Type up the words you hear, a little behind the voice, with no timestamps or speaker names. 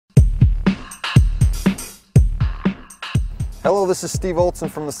Hello, this is Steve Olson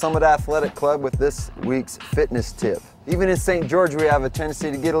from the Summit Athletic Club with this week's fitness tip. Even in St. George, we have a tendency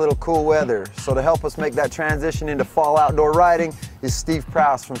to get a little cool weather. So to help us make that transition into fall outdoor riding is Steve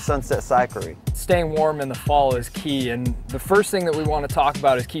Prowse from Sunset Cyclery. Staying warm in the fall is key, and the first thing that we want to talk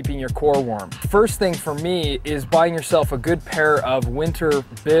about is keeping your core warm. First thing for me is buying yourself a good pair of winter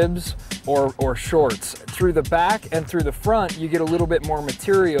bibs or shorts. Through the back and through the front, you get a little bit more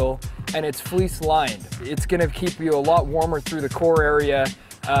material, and it's fleece lined. It's going to keep you a lot warmer through the core area,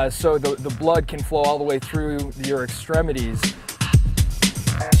 so the blood can flow all the way through your extremities.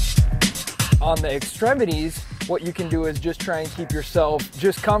 On the extremities, what you can do is just try and keep yourself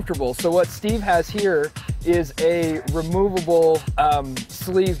just comfortable. So what Steve has here is a removable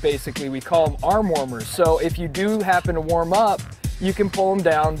sleeve, basically. We call them arm warmers. So if you do happen to warm up, you can pull them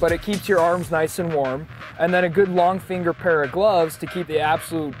down, but it keeps your arms nice and warm. And then a good long finger pair of gloves to keep the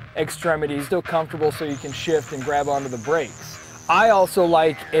absolute extremities still comfortable so you can shift and grab onto the brakes. I also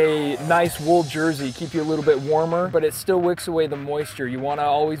like a nice wool jersey, keep you a little bit warmer, but it still wicks away the moisture. You want to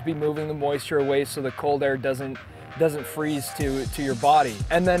always be moving the moisture away so the cold air doesn't freeze to your body.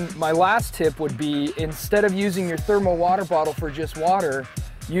 And then my last tip would be, instead of using your thermal water bottle for just water,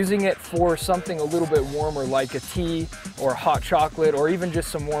 using it for something a little bit warmer, like a tea or hot chocolate, or even just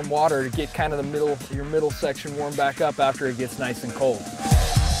some warm water to get kind of your middle section warmed back up after it gets nice and cold.